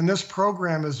 And this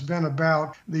program has been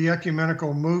about the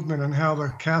ecumenical movement and how the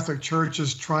Catholic Church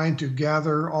is trying to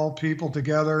gather all people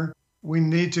together. We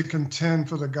need to contend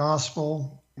for the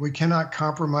gospel. We cannot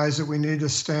compromise it. We need to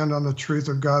stand on the truth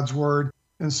of God's Word.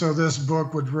 And so this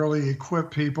book would really equip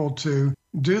people to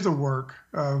do the work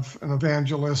of an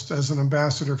evangelist as an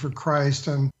ambassador for Christ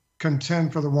and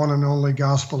contend for the one and only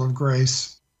gospel of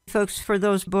grace. Folks, for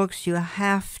those books, you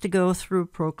have to go through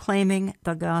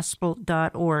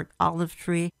proclaimingthegospel.org. Olive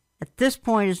Tree, at this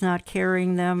point, is not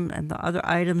carrying them, and the other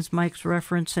items Mike's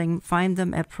referencing, find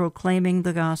them at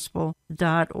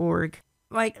proclaimingthegospel.org.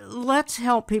 Mike, let's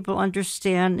help people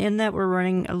understand, in that we're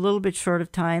running a little bit short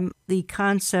of time, the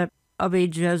concept of a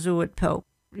Jesuit Pope.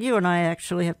 You and I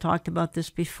actually have talked about this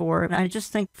before, and I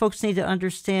just think folks need to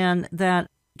understand that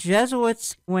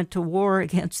Jesuits went to war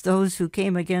against those who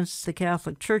came against the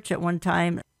Catholic Church at one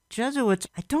time. Jesuits,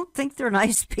 I don't think they're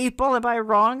nice people. Am I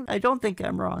wrong? I don't think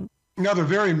I'm wrong. No, they're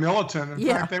very militant. In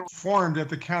fact, they were formed at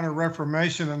the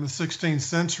Counter-Reformation in the 16th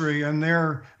century, and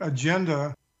their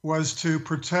agenda was to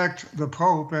protect the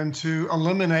Pope and to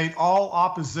eliminate all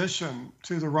opposition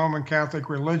to the Roman Catholic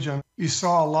religion. You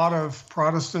saw a lot of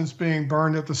Protestants being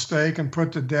burned at the stake and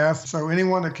put to death. So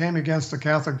anyone that came against the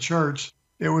Catholic Church,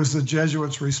 it was the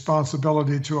Jesuits'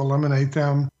 responsibility to eliminate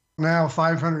them. Now,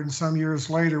 500 and some years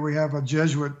later, we have a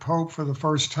Jesuit Pope for the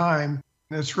first time.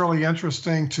 It's really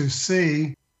interesting to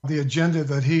see the agenda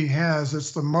that he has.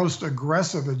 It's the most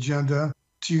aggressive agenda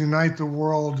to unite the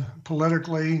world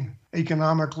politically,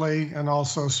 economically, and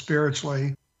also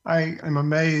spiritually. I am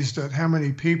amazed at how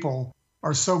many people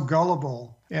are so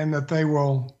gullible and that they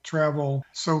will travel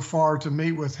so far to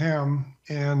meet with him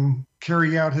and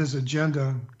carry out his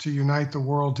agenda to unite the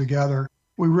world together.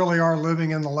 We really are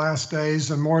living in the last days,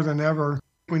 and more than ever,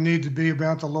 we need to be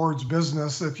about the Lord's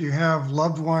business. If you have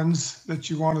loved ones that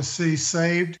you want to see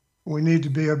saved, we need to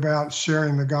be about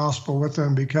sharing the gospel with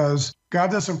them, because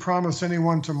God doesn't promise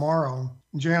anyone tomorrow.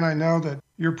 Jan, I know that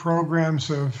your programs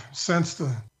have sensed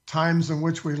the times in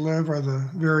which we live are the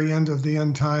very end of the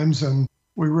end times, and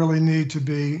we really need to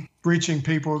be reaching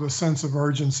people with a sense of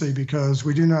urgency, because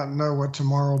we do not know what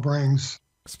tomorrow brings.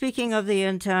 Speaking of the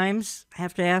end times, I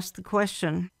have to ask the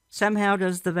question, somehow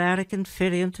does the Vatican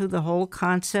fit into the whole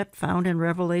concept found in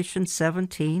Revelation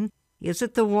 17? Is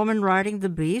it the woman riding the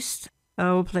beast?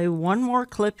 We'll play one more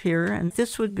clip here, and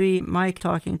this would be Mike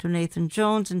talking to Nathan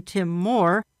Jones and Tim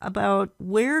Moore about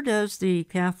where does the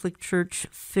Catholic Church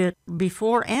fit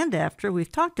before and after.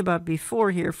 We've talked about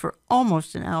before here for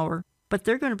almost an hour, but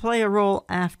they're going to play a role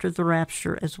after the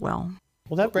rapture as well.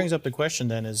 Well, that brings up the question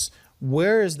then is,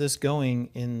 where is this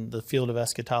going in the field of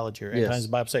eschatology or end times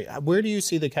Bible study? Where do you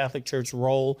see the Catholic Church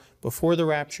role before the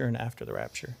rapture and after the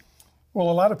rapture? Well,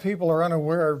 a lot of people are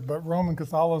unaware, but Roman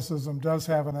Catholicism does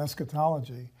have an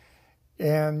eschatology.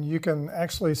 And you can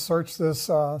actually search this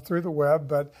through the web,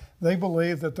 but they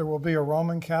believe that there will be a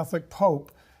Roman Catholic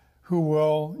Pope who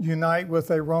will unite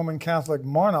with a Roman Catholic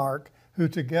monarch who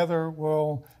together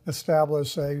will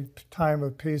establish a time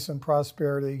of peace and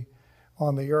prosperity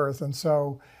on the earth. And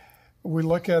so we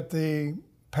look at the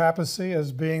papacy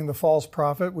as being the false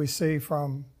prophet. We see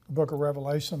from the book of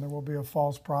Revelation there will be a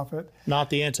false prophet. Not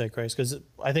the Antichrist, because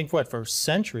I think, for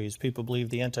centuries people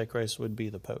believed the Antichrist would be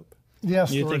the Pope.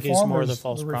 Yes, you think he's more the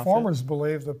false prophet? The Reformers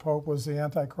believe the Pope was the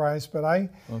Antichrist, but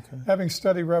having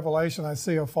studied Revelation, I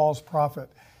see a false prophet.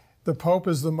 The Pope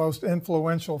is the most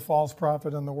influential false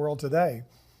prophet in the world today.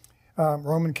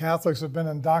 Roman Catholics have been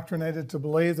indoctrinated to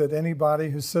believe that anybody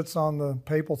who sits on the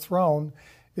papal throne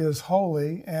is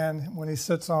holy, and when he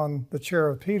sits on the chair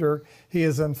of Peter, he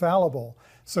is infallible.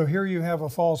 So here you have a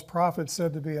false prophet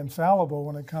said to be infallible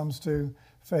when it comes to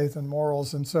faith and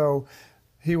morals, and so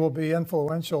he will be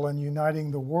influential in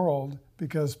uniting the world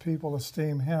because people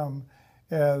esteem him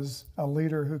as a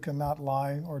leader who cannot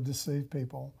lie or deceive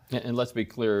people. And let's be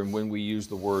clear, when we use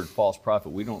the word false prophet,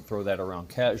 we don't throw that around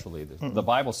casually. The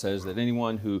Bible says that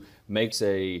anyone who makes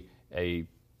a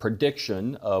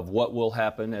prediction of what will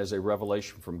happen as a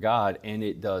revelation from God and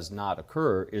it does not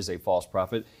occur is a false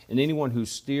prophet. And anyone who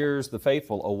steers the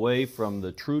faithful away from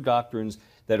the true doctrines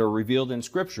that are revealed in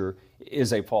Scripture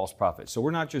is a false prophet. So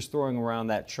we're not just throwing around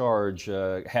that charge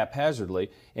haphazardly,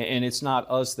 and it's not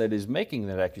us that is making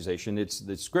that accusation. It's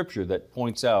the Scripture that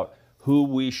points out who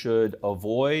we should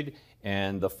avoid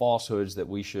and the falsehoods that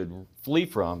we should flee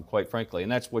from, quite frankly. And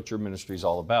that's what your ministry is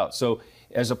all about. So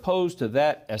as opposed to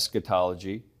that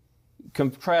eschatology,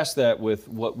 contrast that with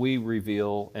what we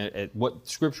reveal, what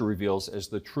Scripture reveals as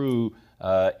the true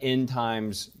end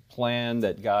times plan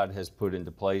that God has put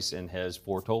into place and has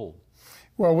foretold.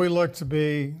 Well, we look to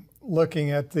be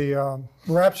looking at the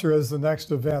rapture as the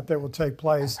next event that will take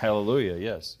place. Hallelujah,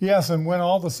 yes. Yes, and when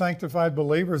all the sanctified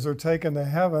believers are taken to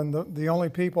heaven, the only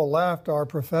people left are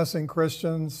professing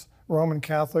Christians, Roman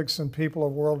Catholics, and people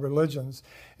of world religions.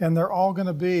 And they're all going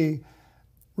to be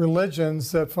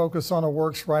religions that focus on a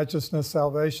works righteousness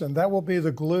salvation. That will be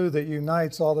the glue that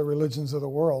unites all the religions of the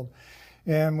world.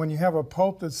 And when you have a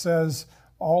pope that says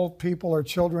all people are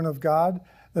children of God,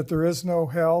 that there is no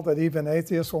hell, that even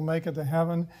atheists will make it to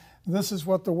heaven, this is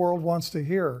what the world wants to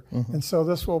hear. Mm-hmm. And so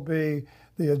this will be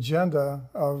the agenda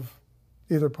of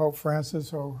either Pope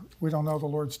Francis, or we don't know the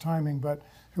Lord's timing, but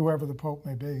whoever the Pope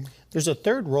may be. There's a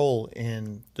third role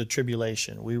in the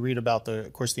tribulation. We read about,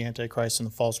 of course, the Antichrist and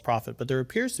the false prophet, but there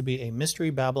appears to be a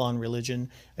mystery Babylon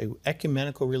religion, an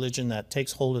ecumenical religion that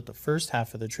takes hold at the first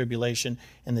half of the tribulation,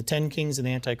 and the 10 kings of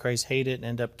the Antichrist hate it and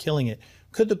end up killing it.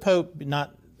 Could the Pope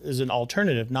not, as an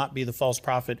alternative, not be the false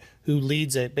prophet who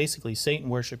leads basically Satan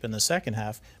worship in the second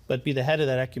half, but be the head of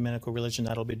that ecumenical religion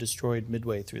that'll be destroyed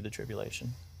midway through the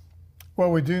tribulation?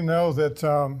 Well, we do know that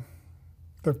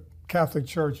the Catholic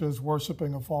Church is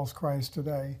worshiping a false Christ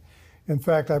today. In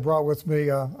fact, I brought with me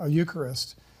a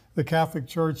Eucharist. The Catholic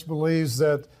Church believes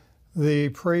that the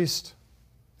priest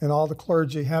and all the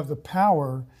clergy have the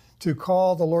power to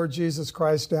call the Lord Jesus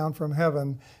Christ down from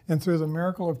heaven, and through the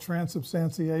miracle of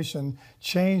transubstantiation,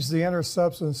 change the inner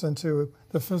substance into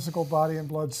the physical body and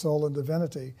blood, soul, and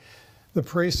divinity. The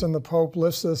priest and the Pope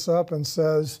lifts this up and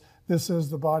says, this is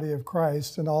the body of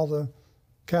Christ, and all the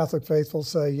Catholic faithful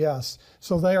say yes.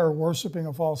 So they are worshiping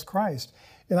a false Christ.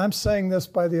 And I'm saying this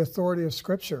by the authority of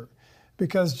Scripture,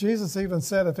 because Jesus even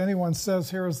said, if anyone says,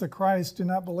 here is the Christ, do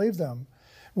not believe them.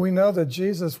 We know that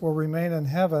Jesus will remain in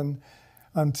heaven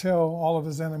until all of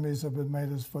his enemies have been made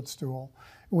his footstool.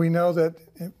 We know that,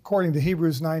 according to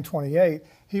Hebrews 9:28,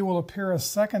 he will appear a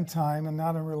second time and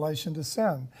not in relation to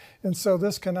sin. And so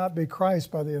this cannot be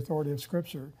Christ by the authority of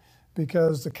Scripture,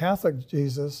 because the Catholic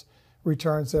Jesus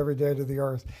returns every day to the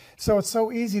earth. So it's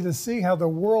so easy to see how the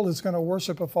world is going to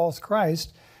worship a false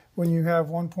Christ when you have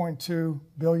 1.2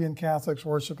 billion Catholics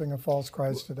worshiping a false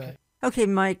Christ today. Okay,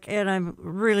 Mike, and I'm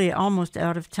really almost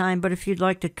out of time, but if you'd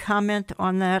like to comment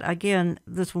on that, again,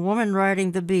 this woman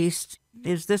riding the beast,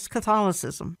 is this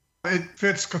Catholicism? It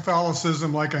fits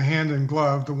Catholicism like a hand in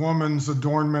glove. The woman's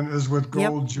adornment is with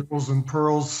gold, jewels, and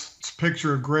pearls. It's a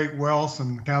picture of great wealth,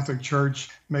 and the Catholic Church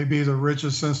may be the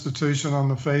richest institution on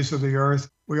the face of the earth.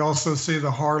 We also see the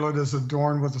harlot is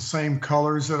adorned with the same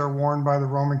colors that are worn by the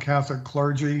Roman Catholic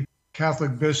clergy.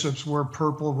 Catholic bishops wear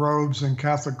purple robes, and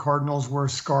Catholic cardinals wear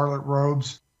scarlet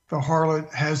robes. The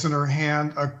harlot has in her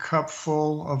hand a cup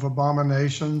full of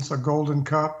abominations, a golden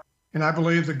cup. And I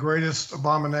believe the greatest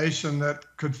abomination that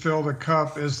could fill the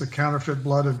cup is the counterfeit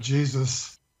blood of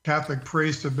Jesus. Catholic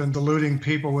priests have been deluding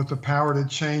people with the power to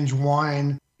change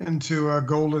wine into a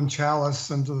golden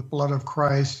chalice, into the blood of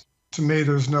Christ. To me,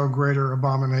 there's no greater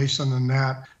abomination than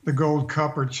that. The gold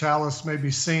cup or chalice may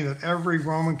be seen at every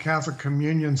Roman Catholic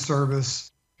communion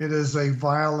service. It is a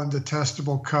vile and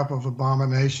detestable cup of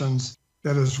abominations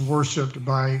that is worshipped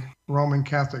by Roman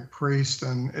Catholic priests.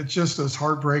 And it's just as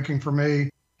heartbreaking for me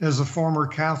as a former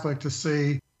Catholic to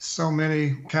see so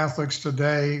many Catholics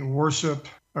today worship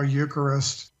a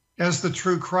Eucharist as the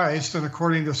true Christ, and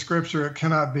according to Scripture, it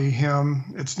cannot be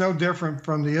him. It's no different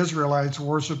from the Israelites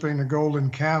worshiping the golden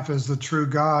calf as the true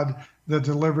God that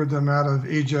delivered them out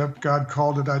of Egypt. God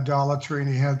called it idolatry,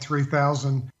 and he had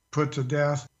 3,000 put to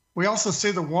death. We also see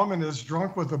the woman is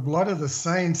drunk with the blood of the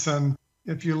saints, and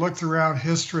if you look throughout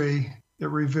history, it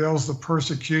reveals the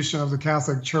persecution of the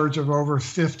Catholic Church of over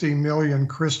 50 million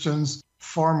Christians,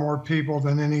 far more people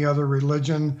than any other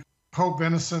religion. Pope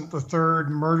Innocent III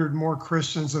murdered more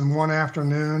Christians in one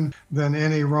afternoon than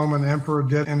any Roman emperor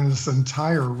did in his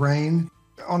entire reign.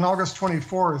 On August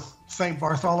 24th, St.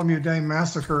 Bartholomew Day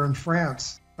massacre in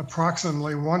France,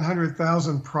 approximately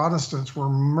 100,000 Protestants were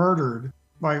murdered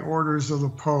by orders of the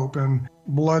Pope, and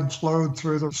blood flowed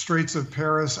through the streets of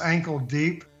Paris ankle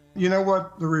deep. You know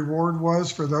what the reward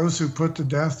was for those who put to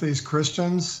death these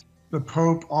Christians? The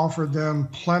Pope offered them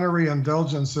plenary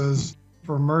indulgences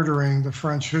for murdering the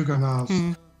French Huguenots.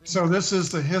 So this is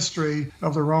the history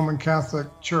of the Roman Catholic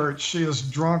Church. She is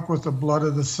drunk with the blood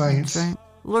of the saints. That's right.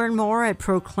 Learn more at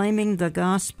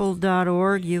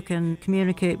proclaimingthegospel.org. You can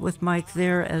communicate with Mike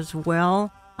there as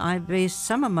well. I based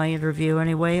some of my interview,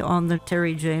 anyway, on the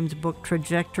Terry James book,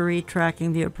 Trajectory,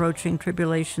 Tracking the Approaching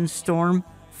Tribulation Storm.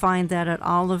 Find that at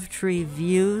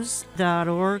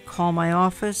olivetreeviews.org. Call my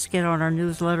office, get on our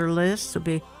newsletter list. It'll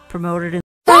be promoted in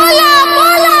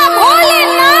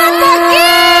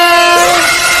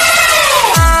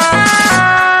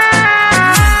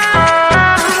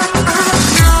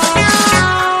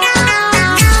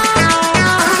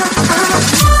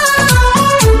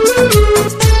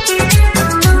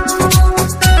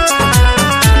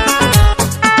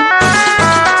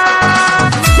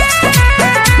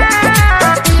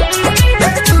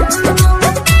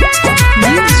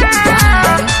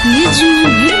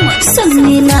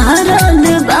Sanginara